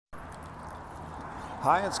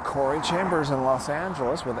Hi, it's Corey Chambers in Los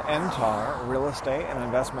Angeles with NTAR Real Estate and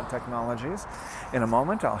Investment Technologies. In a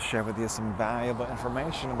moment, I'll share with you some valuable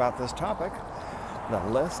information about this topic, the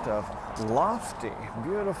list of lofty,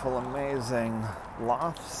 beautiful, amazing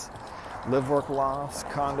lofts, live-work lofts,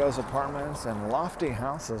 condos, apartments, and lofty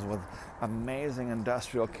houses with amazing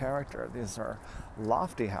industrial character. These are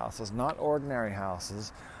lofty houses, not ordinary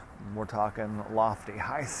houses. We're talking lofty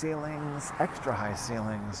high ceilings, extra high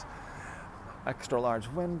ceilings, extra large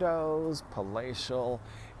windows, palatial,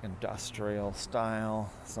 industrial style.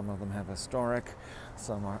 Some of them have historic,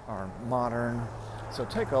 some are modern. So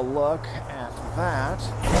take a look at that.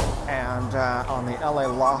 And on the LA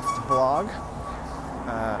Loft blog,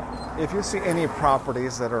 if you see any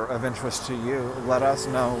properties that are of interest to you, let us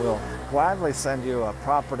know. We'll gladly send you a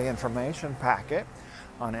property information packet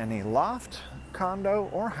on any loft, condo,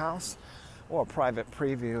 or house, or private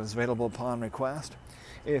preview is available upon request.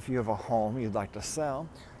 If you have a home you'd like to sell,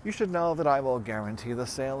 you should know that I will guarantee the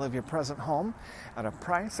sale of your present home at a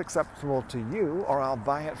price acceptable to you, or I'll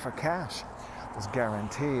buy it for cash. This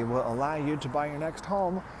guarantee will allow you to buy your next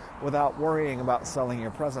home without worrying about selling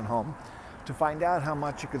your present home. To find out how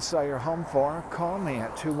much you could sell your home for, call me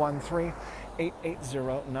at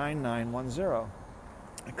 213-880-9910.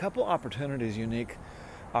 A couple unique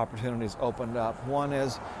opportunities opened up. One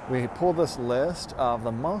is we pulled this list of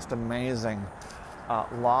the most amazing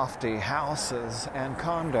lofty houses and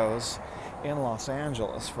condos in Los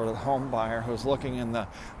Angeles for the home buyer who's looking in the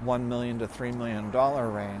 $1 million to $3 million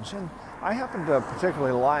range. And I happen to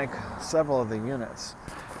particularly like several of the units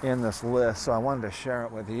in this list, so I wanted to share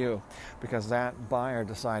it with you because that buyer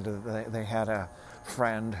decided that they had a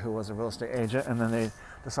friend who was a real estate agent, and then they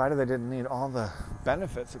decided they didn't need all the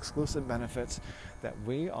benefits, exclusive benefits that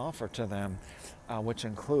we offer to them, which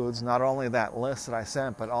includes not only that list that I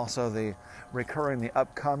sent, but also the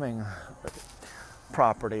upcoming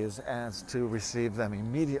properties, as to receive them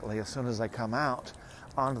immediately as soon as they come out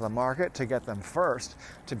onto the market, to get them first,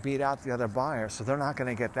 to beat out the other buyers. So they're not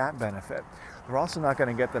going to get that benefit. They're also not going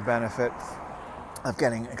to get the benefit of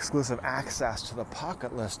getting exclusive access to the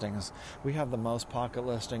pocket listings. We have the most pocket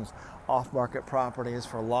listings, off-market properties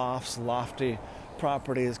for lofts, lofty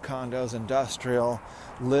properties, condos, industrial,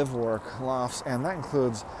 live-work lofts, and that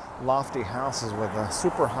includes lofty houses with the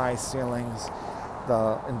super high ceilings,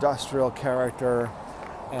 the industrial character,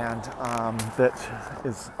 and that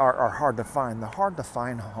are hard to find. The hard to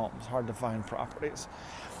find homes, hard to find properties.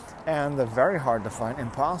 And the very hard to find,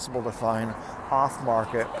 impossible to find,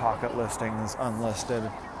 off-market pocket listings, unlisted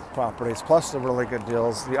properties, plus the really good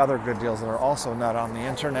deals, the other good deals that are also not on the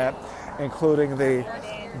internet, including the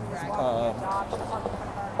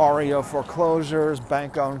REO foreclosures,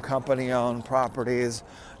 bank-owned, company-owned properties,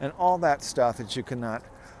 and all that stuff that you cannot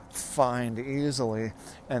find easily,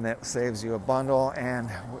 and that saves you a bundle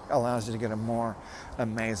and allows you to get a more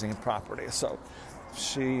amazing property. So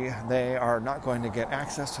they are not going to get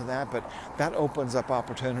access to that, but that opens up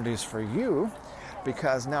opportunities for you,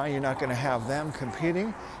 because now you're not going to have them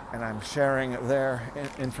competing, and I'm sharing their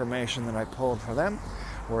information that I pulled for them.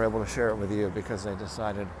 We're able to share it with you because they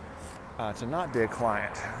decided to not be a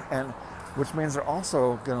client, and which means they're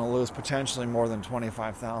also going to lose potentially more than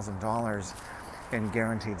 $25,000 in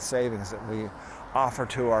guaranteed savings that we offer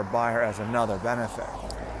to our buyer as another benefit.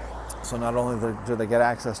 So not only do they get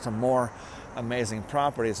access to more amazing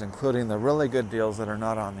properties, including the really good deals that are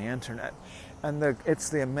not on the internet, and it's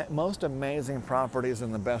the most amazing properties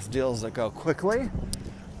and the best deals that go quickly,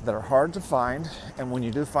 that are hard to find, and when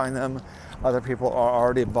you do find them, other people are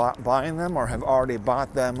already buying them, or have already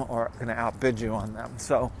bought them, or going to outbid you on them.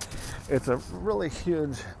 So it's a really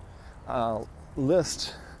huge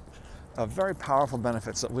list of very powerful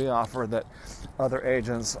benefits that we offer that other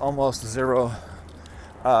agents, almost zero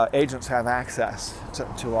agents, have access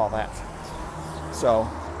to all that. So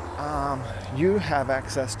you have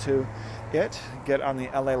access to it. Get on the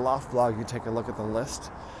LA Loft blog. You take a look at the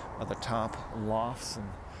list of the top lofts and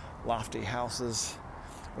lofty houses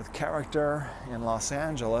with character in Los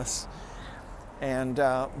Angeles. And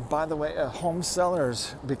by the way, home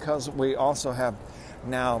sellers, because we also have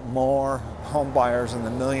now more home buyers in the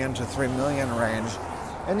 $1 million to $3 million range,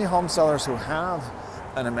 any home sellers who have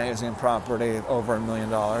an amazing property over $1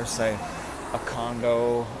 million, say a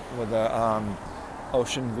condo with a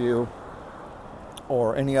ocean view,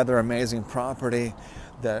 or any other amazing property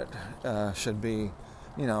that should be,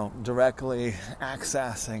 directly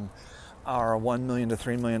accessing our $1 million to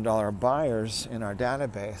 $3 million buyers in our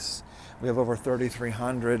database. We have over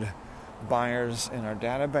 3,300 buyers in our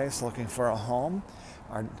database looking for a home.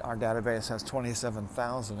 Our database has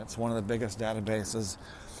 27,000. It's one of the biggest databases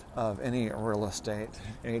of any real estate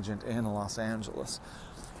agent in Los Angeles.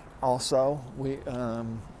 Also,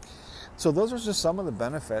 so those are just some of the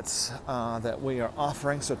benefits that we are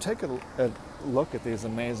offering. So take a look at these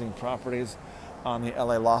amazing properties on the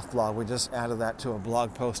LA Loft blog. We just added that to a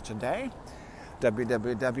blog post today,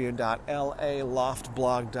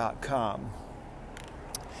 www.laloftblog.com.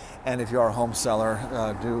 And if you are a home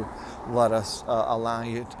seller, do let us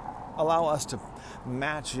allow us to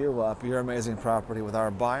match you up, your amazing property, with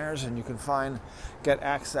our buyers, and you can get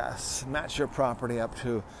access, match your property up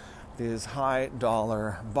to these high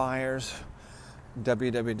dollar buyers.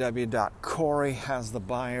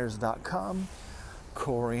 www.CoreyHasTheBuyers.com.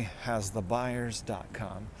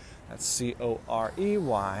 CoreyHasTheBuyers.com. That's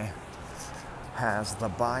COREY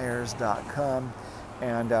HasTheBuyers.com.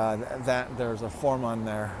 And that there's a form on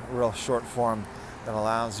there, a real short form, that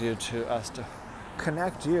allows us to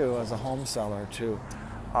connect you as a home seller to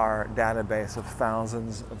our database of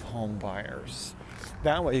thousands of home buyers.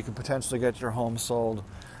 That way you can potentially get your home sold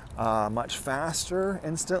much faster,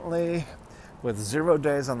 instantly, with 0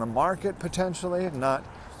 days on the market potentially, not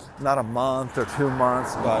a month or 2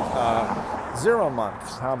 months, but 0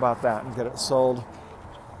 months. How about that? And get it sold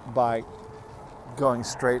by going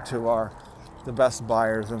straight to the best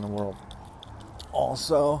buyers in the world.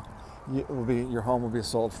 Also, your home will be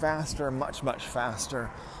sold faster, much, much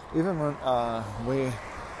faster. Even when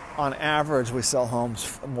on average, we sell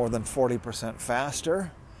homes more than 40%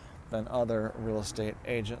 faster than other real estate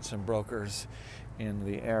agents and brokers in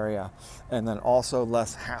the area. And then also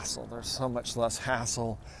less hassle. There's so much less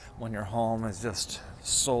hassle when your home is just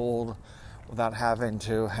sold without having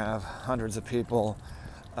to have hundreds of people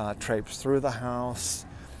traipse through the house.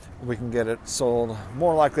 We can get it sold,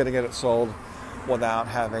 more likely to get it sold without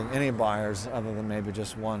having any buyers other than maybe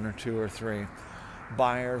just 1 or 2 or 3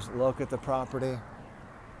 buyers look at the property.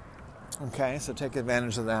 Okay, so take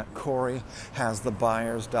advantage of that.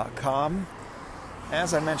 CoreyHasTheBuyers.com.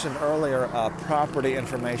 As I mentioned earlier, a property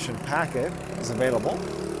information packet is available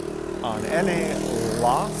on any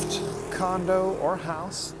loft, condo, or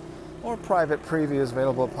house, or private previews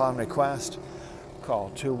available upon request.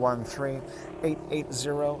 Call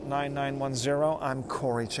 213-880-9910. I'm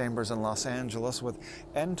Corey Chambers in Los Angeles with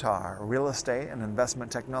Entar Real Estate and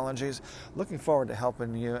Investment Technologies. Looking forward to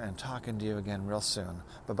helping you and talking to you again real soon.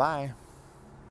 Bye-bye.